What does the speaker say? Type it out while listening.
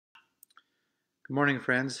Good morning,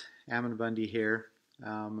 friends. Ammon Bundy here.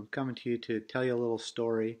 I'm coming to you to tell you a little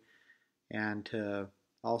story and to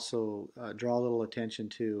also draw a little attention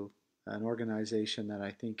to an organization that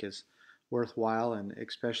I think is worthwhile and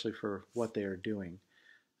especially for what they are doing.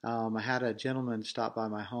 I had a gentleman stop by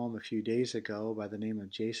my home a few days ago by the name of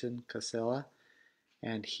Jason Casella,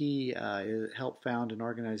 and he helped found an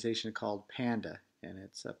organization called PANDA, and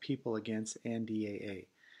it's People Against NDAA,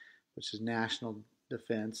 which is National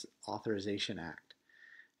Defense Authorization Act.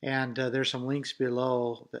 And there's some links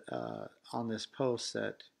below on this post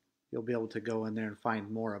that you'll be able to go in there and find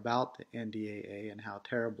more about the NDAA and how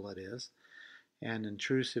terrible it is and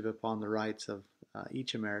intrusive upon the rights of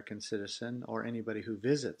each American citizen or anybody who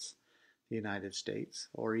visits the United States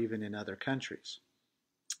or even in other countries.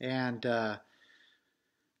 And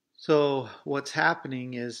so what's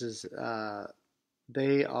happening is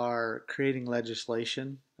they are creating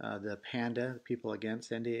legislation, the PANDA, People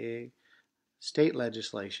Against NDAA, state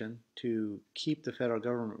legislation to keep the federal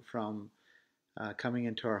government from coming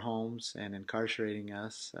into our homes and incarcerating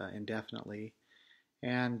us indefinitely,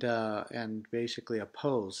 and basically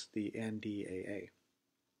oppose the NDAA.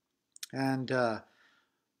 And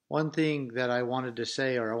one thing that I wanted to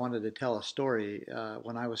say, or I wanted to tell a story,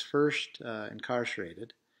 when I was first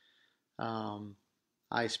incarcerated,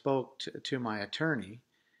 I spoke to my attorney,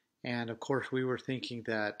 and of course we were thinking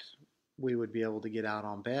that we would be able to get out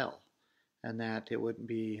on bail and that it wouldn't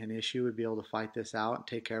be an issue. We'd be able to fight this out and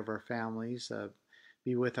take care of our families,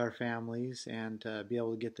 be with our families, and be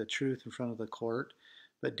able to get the truth in front of the court,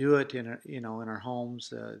 but do it in our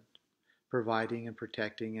homes, providing and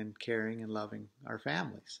protecting and caring and loving our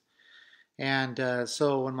families. And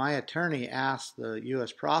so when my attorney asked the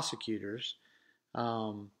U.S. prosecutors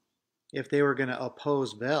if they were going to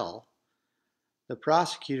oppose bail, the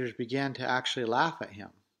prosecutors began to actually laugh at him.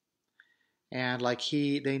 And like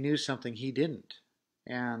they knew something he didn't.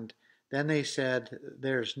 And then they said,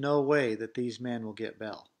 there's no way that these men will get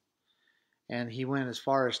bail. And he went as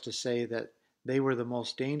far as to say that they were the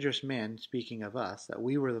most dangerous men, speaking of us, that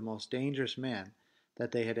we were the most dangerous men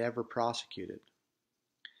that they had ever prosecuted.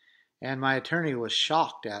 And my attorney was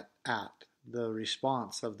shocked at the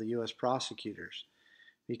response of the U.S. prosecutors,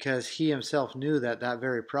 because he himself knew that that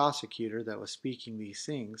very prosecutor that was speaking these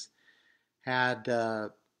things had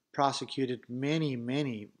prosecuted many,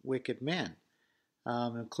 many wicked men,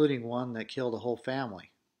 including one that killed a whole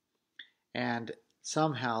family. And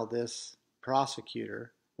somehow this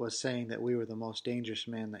prosecutor was saying that we were the most dangerous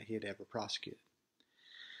men that he had ever prosecuted.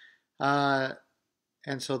 And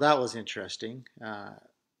so that was interesting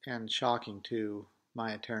and shocking to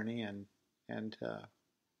my attorney and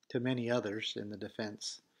to many others in the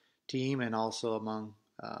defense team and also among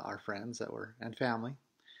our friends and family.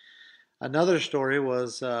 Another story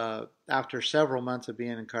was after several months of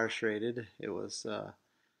being incarcerated, it was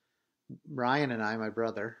Ryan and I, my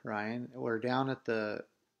brother Ryan, were down at the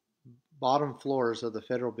bottom floors of the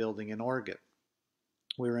federal building in Oregon.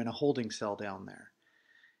 We were in a holding cell down there.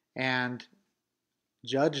 And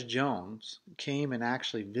Judge Jones came and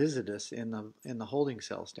actually visited us in the holding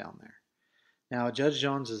cells down there. Now, Judge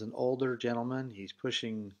Jones is an older gentleman. He's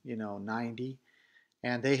pushing, 90.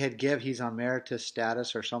 And they had he's on meritus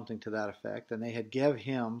status or something to that effect, and they had give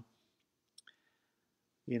him,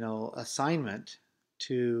 assignment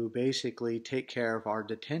to basically take care of our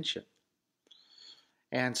detention.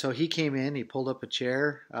 And so he came in, he pulled up a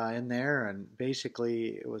chair in there, and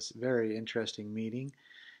basically it was a very interesting meeting.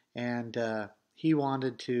 And he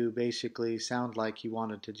wanted to basically sound like he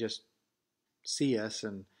wanted to just see us,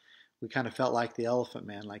 and we kind of felt like the Elephant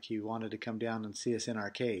Man, like he wanted to come down and see us in our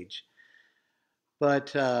cage.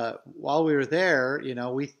 But while we were there,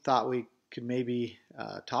 we thought we could maybe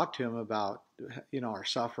talk to him about, our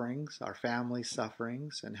sufferings, our family's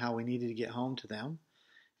sufferings, and how we needed to get home to them,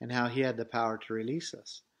 and how he had the power to release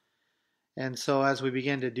us. And so as we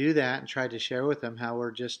began to do that and tried to share with him how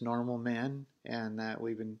we're just normal men and that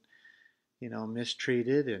we've been,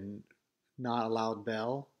 mistreated and not allowed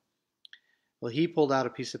bail, well, he pulled out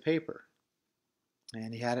a piece of paper,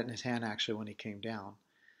 and he had it in his hand actually when he came down.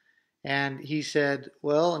 And he said,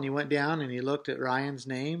 well, and he went down and he looked at Ryan's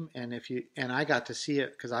name, and I got to see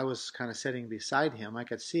it because I was kind of sitting beside him. I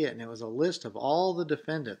could see it, and it was a list of all the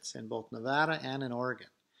defendants in both Nevada and in Oregon,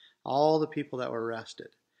 all the people that were arrested.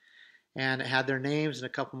 And it had their names and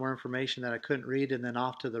a couple more information that I couldn't read, and then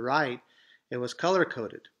off to the right, it was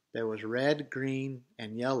color-coded. There was red, green,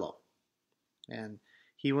 and yellow. And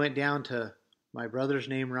he went down to my brother's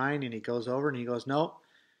name, Ryan, and he goes over and he goes, no,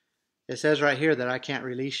 it says right here that I can't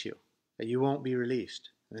release you, that you won't be released.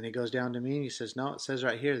 And then he goes down to me and he says, no, it says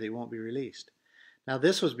right here that you won't be released. Now,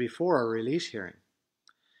 this was before our release hearing.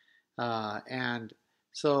 And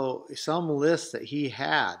so some list that he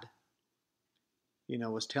had,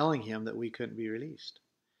 was telling him that we couldn't be released.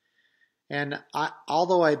 And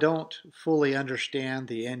although I don't fully understand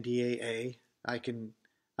the NDAA, I can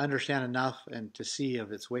understand enough and to see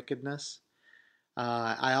of its wickedness.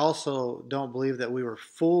 I also don't believe that we were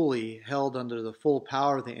fully held under the full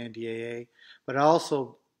power of the NDAA, but I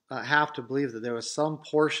also have to believe that there was some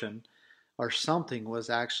portion or something was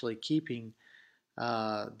actually keeping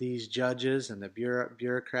these judges and the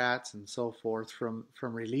bureaucrats and so forth from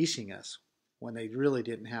releasing us when they really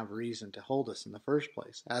didn't have reason to hold us in the first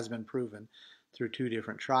place, as been proven through 2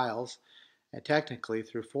 different trials, and technically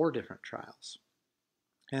through 4 different trials.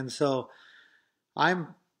 And so I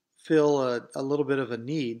feel a little bit of a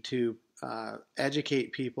need to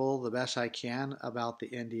educate people the best I can about the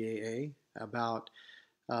NDAA, about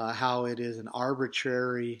how it is an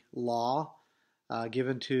arbitrary law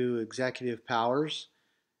given to executive powers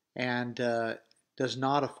and does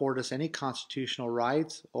not afford us any constitutional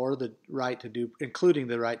rights or the right to do, including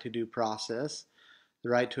the right to due process, the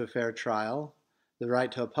right to a fair trial, the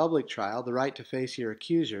right to a public trial, the right to face your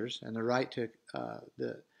accusers, and the right to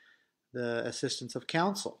the assistance of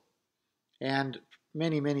counsel, and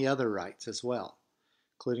many, many other rights as well,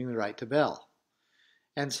 including the right to bail.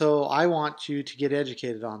 And so I want you to get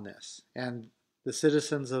educated on this. And the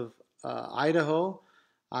citizens of Idaho,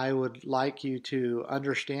 I would like you to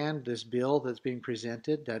understand this bill that's being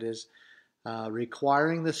presented that is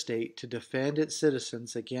requiring the state to defend its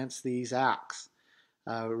citizens against these acts,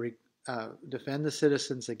 defend the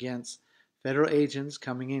citizens against federal agents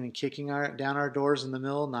coming in and kicking down our doors in the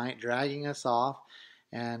middle of the night, dragging us off,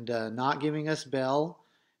 and not giving us bail,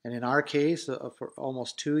 and in our case, for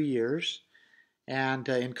almost 2 years, and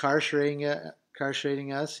incarcerating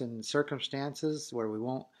us in circumstances where we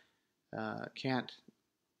can't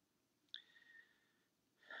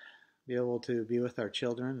be able to be with our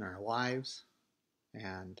children, our wives,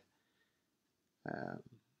 and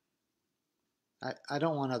I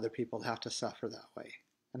don't want other people to have to suffer that way,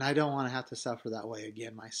 and I don't want to have to suffer that way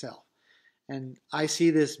again myself. And I see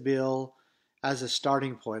this bill as a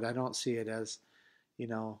starting point. I don't see it as,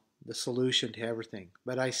 the solution to everything,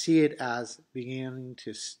 but I see it as beginning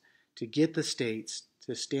to get the states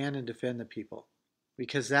to stand and defend the people,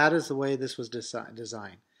 because that is the way this was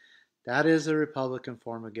designed. That is a Republican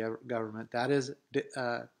form of government. That is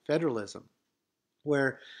federalism,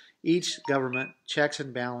 where each government checks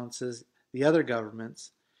and balances the other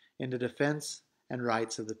governments in the defense and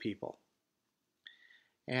rights of the people.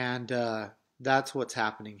 And that's what's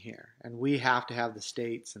happening here. And we have to have the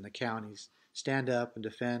states and the counties stand up and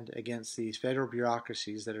defend against these federal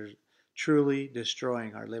bureaucracies that are truly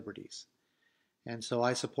destroying our liberties. And so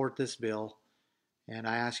I support this bill, and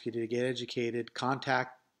I ask you to get educated,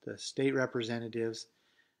 contact the state representatives.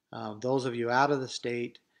 Those of you out of the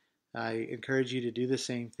state, I encourage you to do the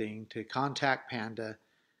same thing, to contact PANDA,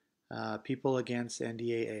 People Against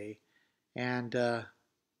NDAA, and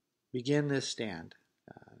begin this stand.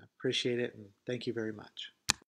 Appreciate it, and thank you very much.